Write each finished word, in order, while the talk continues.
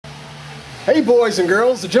Hey boys and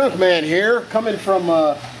girls, the Junk Man here, coming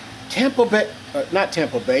from Tampa Bay, not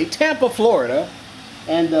Tampa Bay, Tampa, Florida.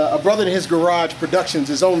 And a brother in his garage productions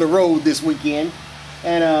is on the road this weekend.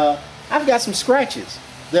 And I've got some scratches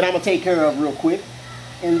that I'm gonna take care of real quick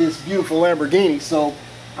in this beautiful Lamborghini. So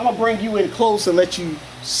I'm gonna bring you in close and let you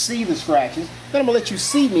see the scratches. Then I'm gonna let you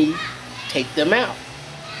see me take them out.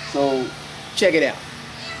 So check it out.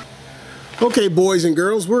 Okay boys and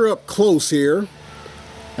girls, we're up close here.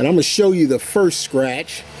 And I'm going to show you the first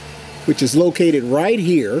scratch, which is located right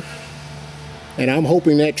here. And I'm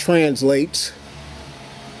hoping that translates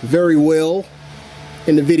very well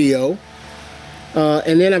in the video.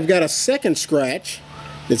 And then I've got a second scratch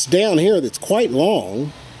that's down here that's quite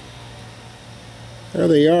long. There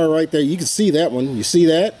they are right there. You can see that one. You see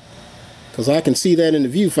that? Because I can see that in the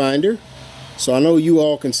viewfinder. So I know you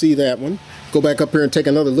all can see that one. Go back up here and take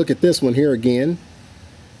another look at this one here again.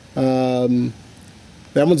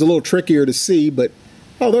 That one's a little trickier to see, but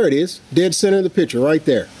oh, there it is. Dead center of the picture right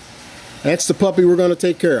there. That's the puppy we're going to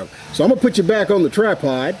take care of. So I'm going to put you back on the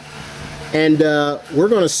tripod, and we're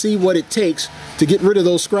going to see what it takes to get rid of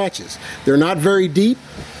those scratches. They're not very deep.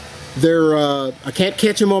 They're I can't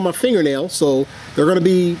catch them on my fingernail, so they're going to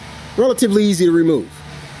be relatively easy to remove.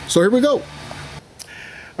 So here we go.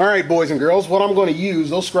 All right, boys and girls, what I'm going to use,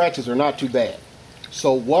 those scratches are not too bad.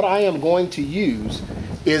 So what I am going to use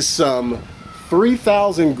is some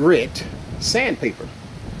 3000 grit sandpaper.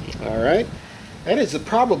 All right, that is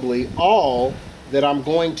probably all that I'm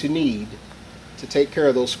going to need to take care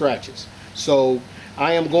of those scratches. So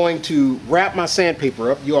I am going to wrap my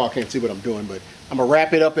sandpaper up. You all can't see what I'm doing, but I'm gonna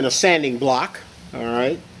wrap it up in a sanding block. All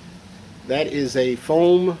right, that is a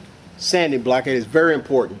foam sanding block. It is very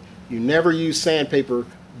important. You never use sandpaper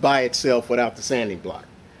by itself without the sanding block.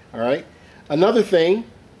 All right, another thing,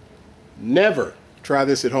 never try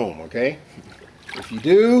this at home, okay? If you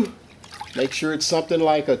do, make sure it's something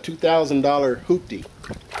like a $2,000 hoopty.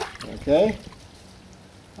 Okay?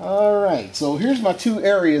 Alright, so here's my two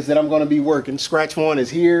areas that I'm going to be working. Scratch 1 is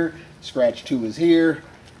here, scratch 2 is here.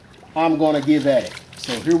 I'm going to give at it.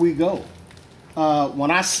 So here we go.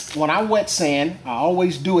 When I wet sand, I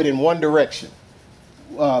always do it in one direction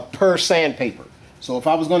per sandpaper. So if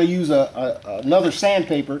I was going to use another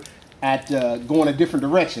sandpaper, I'd go in a different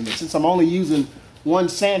direction. But since I'm only using one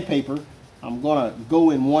sandpaper, I'm gonna go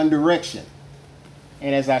in one direction.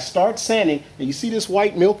 And as I start sanding, and you see this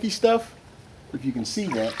white milky stuff? If you can see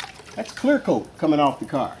that, that's clear coat coming off the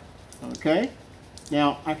car. Okay?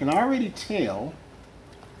 Now, I can already tell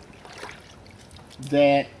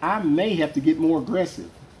that I may have to get more aggressive.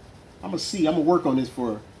 I'm gonna work on this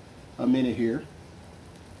for a minute here.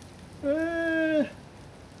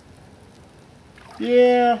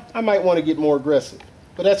 Yeah, I might want to get more aggressive.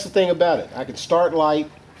 But that's the thing about it. I can start light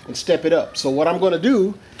and step it up. So what I'm going to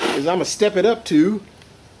do is I'm going to step it up to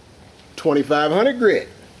 2500 grit.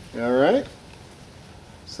 All right.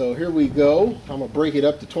 So here we go. I'm going to break it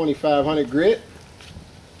up to 2500 grit.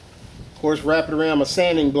 Of course, wrap it around my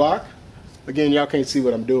sanding block. Again, y'all can't see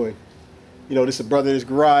what I'm doing. You know, this is a brother in his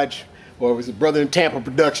garage, or it's a brother in Tampa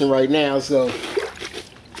production right now. So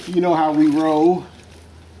you know how we roll.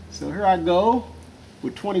 So here I go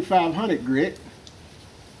with 2500 grit.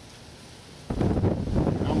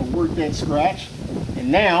 Work that scratch,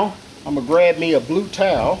 and now I'm gonna grab me a blue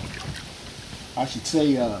towel. I should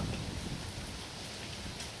say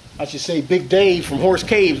Big Dave from Horse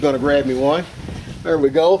Cave's gonna grab me one. There we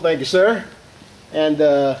go. Thank you, sir. And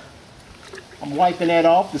I'm wiping that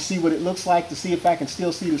off to see what it looks like, to see if I can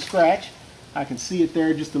still see the scratch. I can see it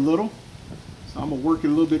there just a little, so I'm gonna work it a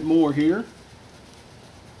little bit more here.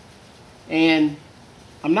 And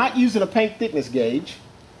I'm not using a paint thickness gauge,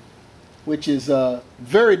 which is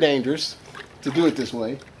very dangerous to do it this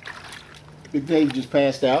way. Big Dave just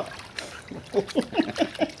passed out.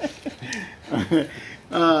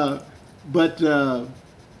 But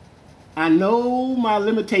I know my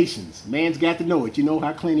limitations. Man's got to know it. You know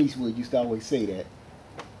how Clint Eastwood used to always say that.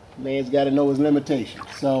 Man's got to know his limitations.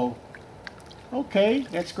 So, okay,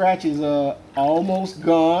 that scratch is almost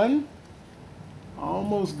gone.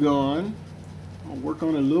 Almost gone. I'll work on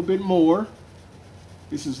it a little bit more.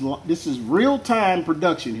 This is real-time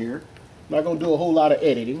production here. I'm not going to do a whole lot of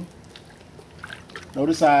editing.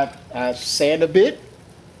 Notice I sand a bit,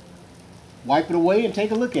 wipe it away, and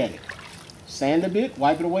take a look at it. Sand a bit,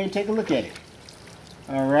 wipe it away, and take a look at it.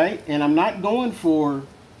 All right, and I'm not going for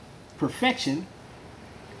perfection.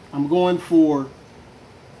 I'm going for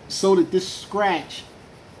so that this scratch,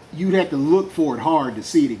 you'd have to look for it hard to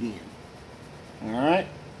see it again. All right,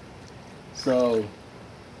 so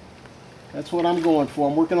that's what I'm going for.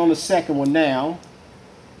 I'm working on the second one now.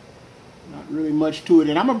 Not really much to it.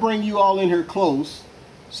 And I'm going to bring you all in here close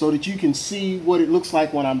so that you can see what it looks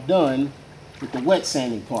like when I'm done with the wet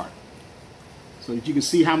sanding part. So that you can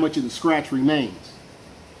see how much of the scratch remains.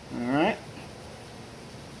 Alright.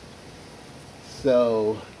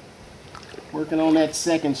 So, working on that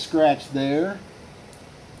second scratch there.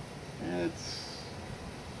 That's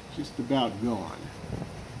just about gone.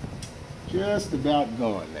 Just about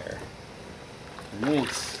gone there. And then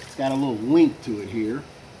it's got a little length to it here.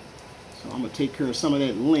 So I'm going to take care of some of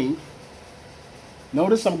that length.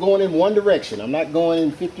 Notice I'm going in one direction. I'm not going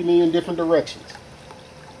in 50 million different directions.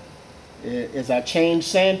 As I change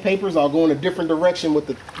sandpapers, I'll go in a different direction with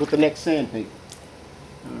the next sandpaper.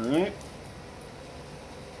 Alright.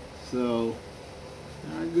 So,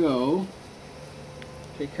 there I go.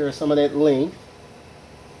 Take care of some of that length.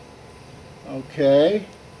 Okay.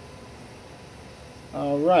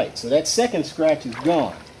 Alright, so that second scratch is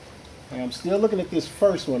gone. And I'm still looking at this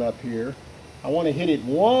first one up here. I want to hit it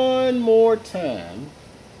one more time.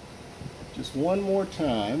 Just one more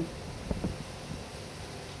time.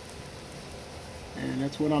 And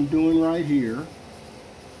that's what I'm doing right here.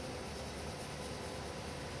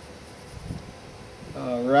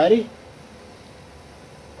 Alrighty.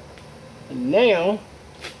 And now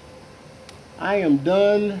I am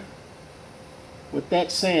done with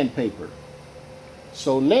that sandpaper.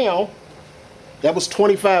 So now that was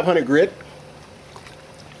 2500 grit.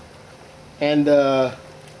 And I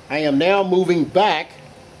am now moving back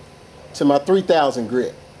to my 3000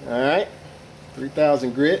 grit. Alright,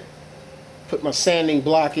 3000 grit. Put my sanding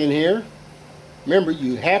block in here. Remember,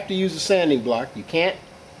 you have to use a sanding block. You can't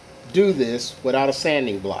do this without a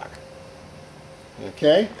sanding block.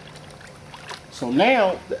 Okay? So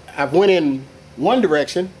now I've went in one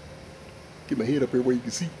direction. Get my head up here where you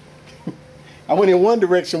can see. I went in one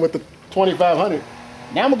direction with the 2500.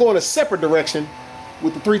 Now I'm going to go in a separate direction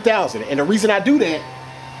with the 3000. And the reason I do that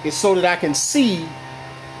is so that I can see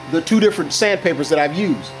the two different sandpapers that I've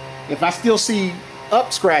used. If I still see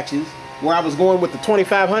up scratches where I was going with the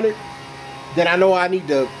 2500, then I know I need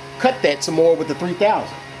to cut that some more with the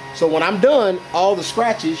 3000. So when I'm done, all the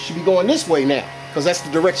scratches should be going this way now, because that's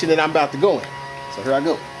the direction that I'm about to go in. So here I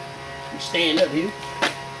go. Stand up here.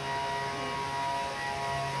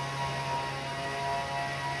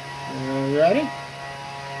 Alrighty.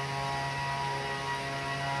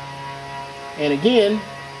 And again,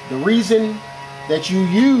 the reason that you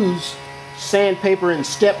use sandpaper and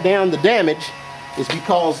step down the damage is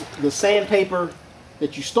because the sandpaper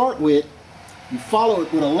that you start with, you follow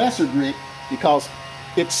it with a lesser grit because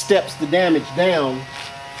it steps the damage down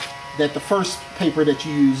that the first paper that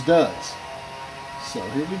you use does. So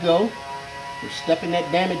here we go. We're stepping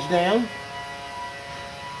that damage down.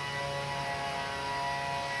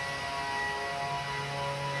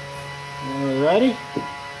 Alrighty.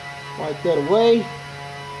 Wipe that away.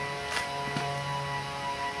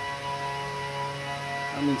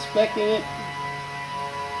 I'm inspecting it.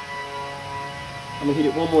 I'm going to hit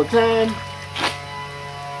it one more time.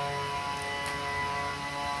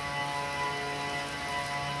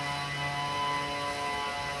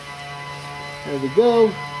 There we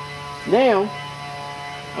go. Now,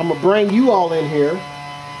 I'm going to bring you all in here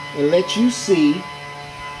and let you see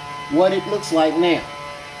what it looks like now.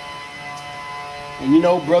 And you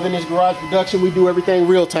know, Brother in His Garage Production, we do everything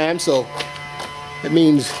real time, so that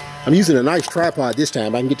means I'm using a nice tripod this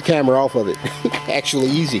time. I can get the camera off of it.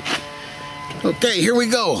 Actually easy. Okay, here we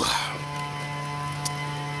go.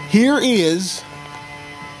 Here is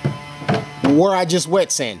where I just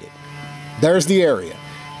wet sanded. There's the area.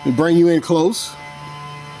 We bring you in close.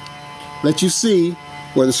 Let you see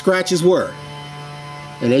where the scratches were.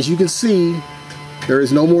 And as you can see, there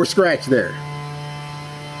is no more scratch there.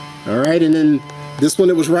 Alright, and then this one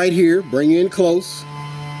that was right here, bring you in close.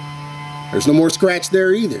 There's no more scratch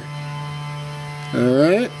there either.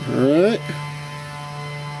 Alright, alright.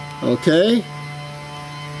 Okay.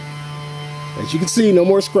 As you can see, no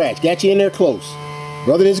more scratch. Got you in there close.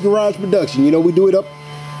 Brother in His Garage Production. You know we do it up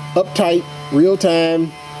tight, real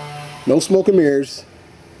time. No smoke and mirrors.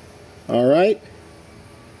 Alright.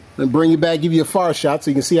 Then bring you back, give you a far shot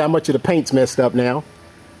so you can see how much of the paint's messed up now.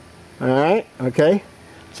 Alright, okay.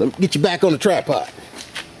 So get you back on the tripod.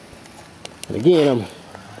 And again, I'm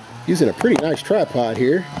using a pretty nice tripod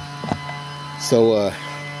here. So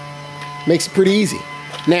makes it pretty easy.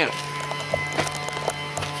 Now,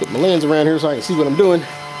 put my lens around here so I can see what I'm doing.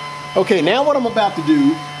 Okay, now what I'm about to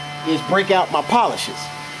do is break out my polishes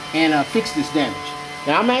and fix this damage.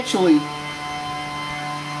 Now I'm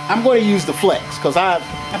going to use the flex because I've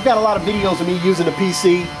got a lot of videos of me using the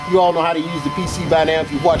PC. You all know how to use the PC by now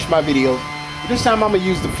if you've watched my videos. But this time I'm going to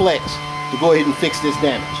use the flex to go ahead and fix this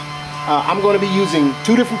damage. I'm going to be using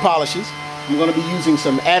 2 different polishes. I'm going to be using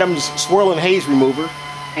some Adams Swirl and Haze Remover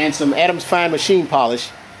and some Adams Fine Machine Polish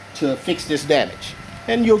to fix this damage.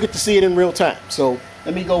 And you'll get to see it in real time. So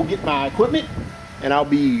let me go get my equipment and I'll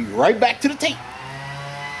be right back to the tape.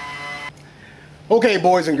 Okay,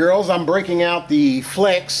 boys and girls, I'm breaking out the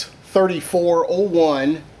Flex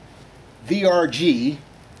 3401 VRG,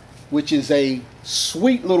 which is a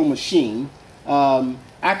sweet little machine.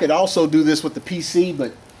 I could also do this with the PC,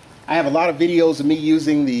 but I have a lot of videos of me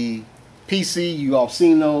using the PC. You all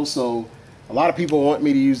seen those, so a lot of people want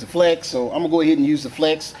me to use the Flex, so I'm gonna go ahead and use the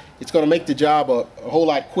Flex. It's gonna make the job a whole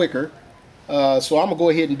lot quicker, so I'm gonna go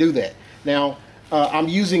ahead and do that. Now, I'm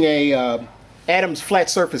using a Adams flat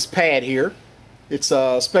surface pad here. It's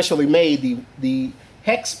specially made. The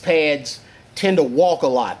hex pads tend to walk a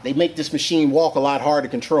lot. They make this machine walk a lot hard to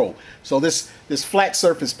control. So this flat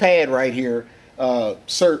surface pad right here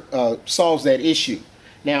solves that issue.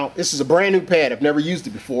 Now, this is a brand new pad. I've never used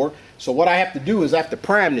it before. So what I have to do is I have to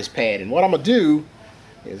prime this pad. And what I'm going to do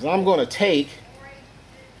is I'm going to take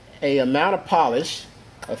a amount of polish,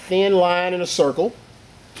 a thin line in a circle,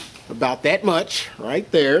 about that much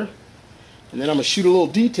right there. And then I'm going to shoot a little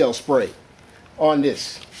detail spray on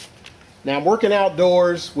this. Now, I'm working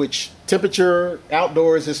outdoors, which temperature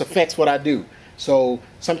outdoors, this affects what I do. So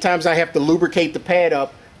sometimes I have to lubricate the pad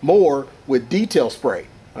up more with detail spray.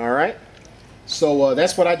 All right. So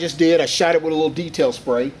that's what I just did. I shot it with a little detail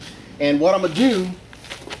spray. And what I'm going to do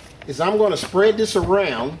is I'm going to spread this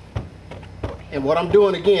around. And what I'm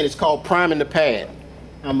doing again is called priming the pad.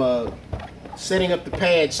 I'm setting up the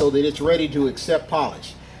pad so that it's ready to accept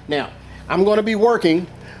polish. Now, I'm going to be working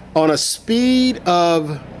on a speed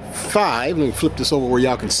of 5. Let me flip this over where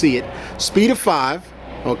y'all can see it. Speed of 5.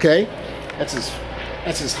 Okay. That's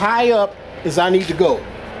as high up as I need to go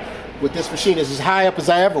with this machine. It's as high up as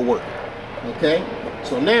I ever work. Okay,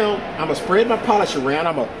 so now I'm gonna spread my polish around.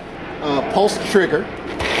 I'm gonna pulse the trigger.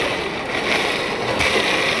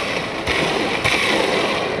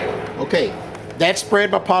 Okay, that spread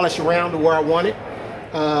my polish around to where I want it.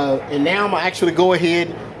 And now I'm gonna actually go ahead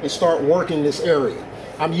and start working this area.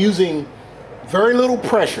 I'm using very little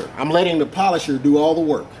pressure. I'm letting the polisher do all the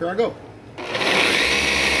work. Here I go.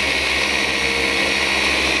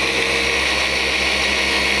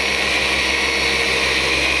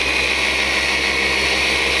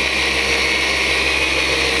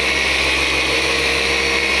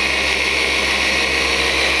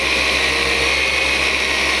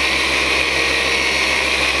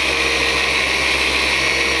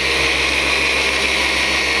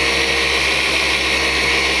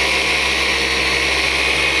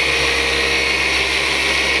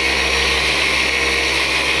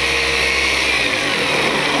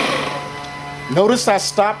 Notice I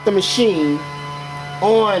stopped the machine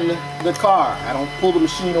on the car. I don't pull the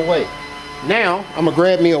machine away. Now, I'm gonna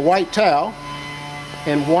grab me a white towel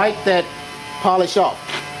and wipe that polish off.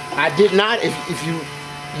 I did not,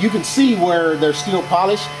 if you can see where there's still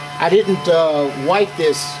polish, I didn't wipe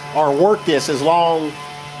this or work this as long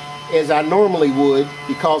as I normally would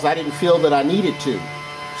because I didn't feel that I needed to.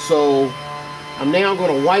 So, I'm now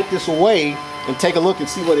gonna wipe this away and take a look and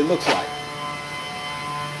see what it looks like.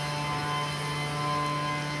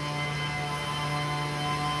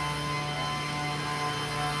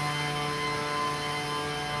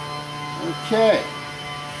 Okay,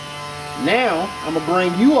 now I'm going to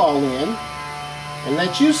bring you all in and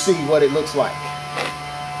let you see what it looks like.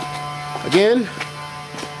 Again,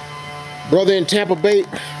 brother in Tampa Bay,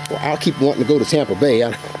 well, I'll keep wanting to go to Tampa Bay.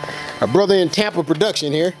 Our brother in Tampa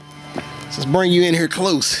production here. Let's bring you in here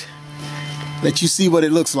close. Let you see what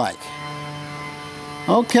it looks like.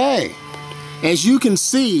 Okay, as you can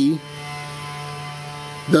see,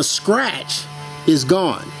 the scratch is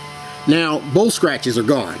gone. Now, both scratches are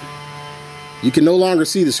gone. You can no longer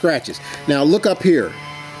see the scratches. Now look up here.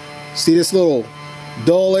 See this little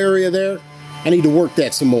dull area there? I need to work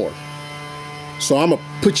that some more. So I'm gonna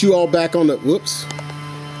put you all back on the, whoops.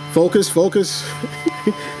 Focus, focus.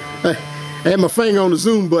 I had my finger on the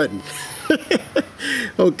zoom button.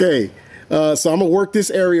 Okay, so I'm gonna work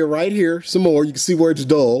this area right here some more. You can see where it's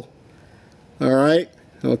dull. All right,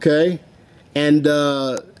 okay. And,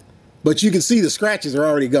 but you can see the scratches are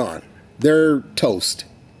already gone. They're toast.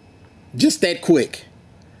 Just that quick.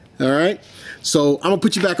 All right. So I'm gonna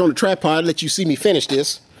put you back on the tripod and let you see me finish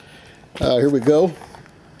this. Here we go.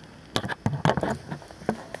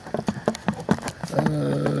 Get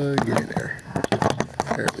in there.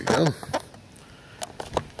 There we go.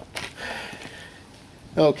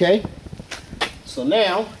 Okay. So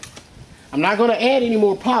now I'm not gonna add any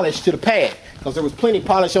more polish to the pad because there was plenty of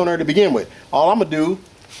polish on there to begin with. All I'm gonna do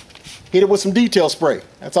hit it with some detail spray.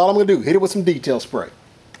 That's all I'm gonna do, hit it with some detail spray.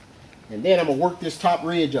 And then I'm gonna work this top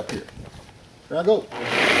ridge up here. Here I go.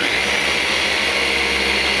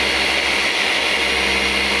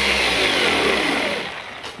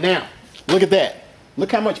 Now, look at that.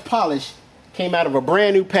 Look how much polish came out of a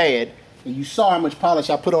brand new pad, and you saw how much polish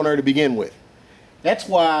I put on there to begin with. That's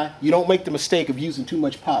why you don't make the mistake of using too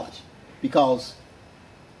much polish, because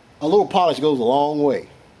a little polish goes a long way.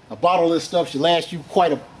 A bottle of this stuff should last you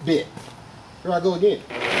quite a bit. Here I go again.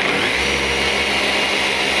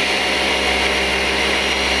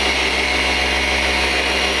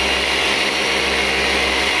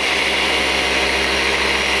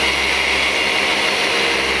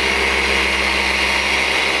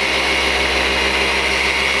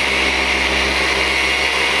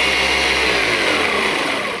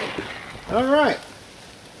 All right,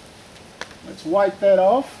 let's wipe that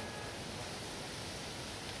off.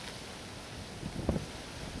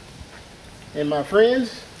 And my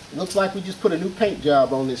friends, it looks like we just put a new paint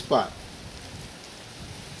job on this spot.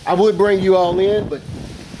 I would bring you all in, but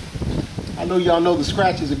I know y'all know the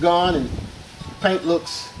scratches are gone and the paint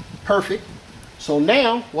looks perfect. So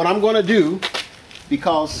now what I'm going to do,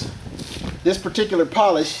 because this particular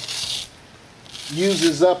polish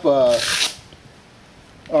uses up or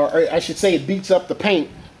I should say it beats up the paint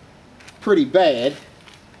pretty bad.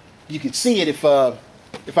 You could see it if I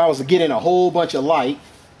was to get in a whole bunch of light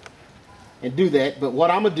and do that. But what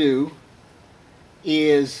I'm gonna do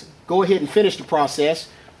is go ahead and finish the process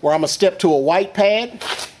where I'm gonna step to a white pad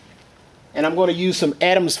and I'm gonna use some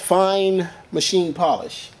Adams fine machine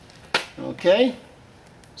polish. Okay,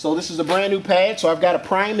 so this is a brand new pad, so I've got to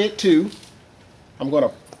prime it too. I'm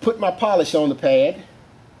gonna put my polish on the pad.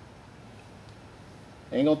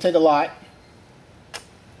 Ain't gonna take a lot.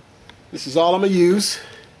 This is all I'm gonna use.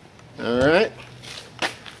 All right.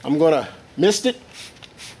 I'm gonna mist it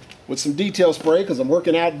with some detail spray because I'm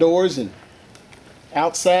working outdoors, and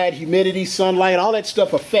outside humidity, sunlight, all that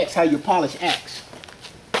stuff affects how your polish acts.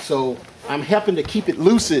 So I'm helping to keep it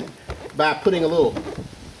lucid by putting a little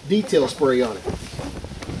detail spray on it.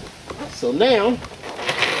 So now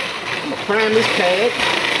I'm gonna prime this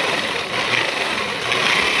pad.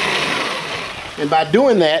 And by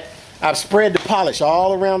doing that, I've spread the polish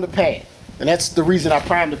all around the pad. And that's the reason I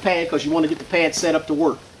primed the pad, because you want to get the pad set up to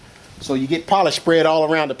work. So you get polish spread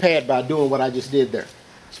all around the pad by doing what I just did there.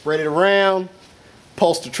 Spread it around,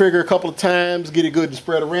 pulse the trigger a couple of times, get it good and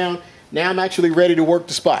spread around. Now I'm actually ready to work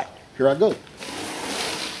the spot. Here I go.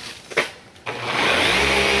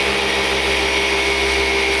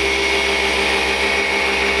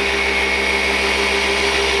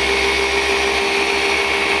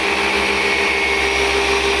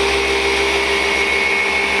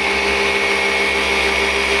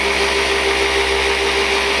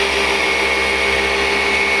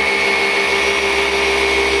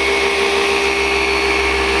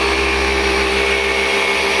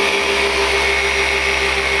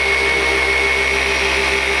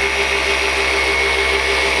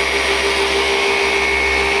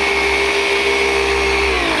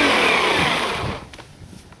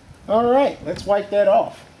 All right, let's wipe that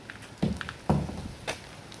off.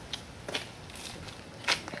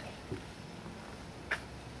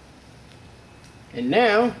 And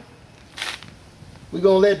now, we're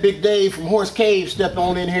gonna let Big Dave from Horse Cave step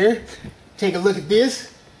on in here, take a look at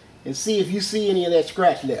this, and see if you see any of that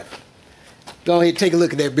scratch left. Go ahead and take a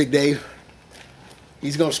look at that, Big Dave.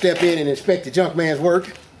 He's gonna step in and inspect the junk man's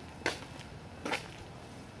work.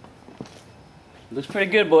 Looks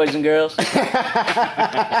pretty good, boys and girls.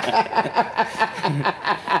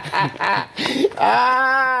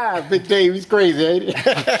 Big Dave, he's crazy, ain't he?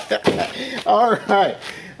 All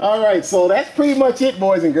right, so that's pretty much it,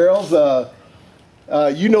 boys and girls.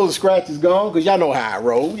 You know the scratch is gone, because y'all know how I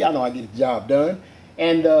roll. Y'all know I get the job done.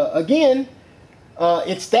 And again,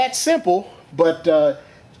 it's that simple, but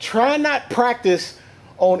try not practice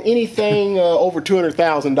on anything over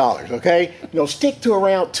 $200,000, okay? You know, stick to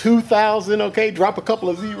around $2,000, okay? Drop a couple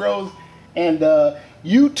of zeros, and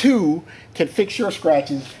you too can fix your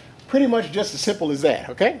scratches pretty much just as simple as that,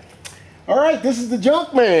 okay? All right, this is the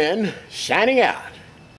Junk Man, shining out.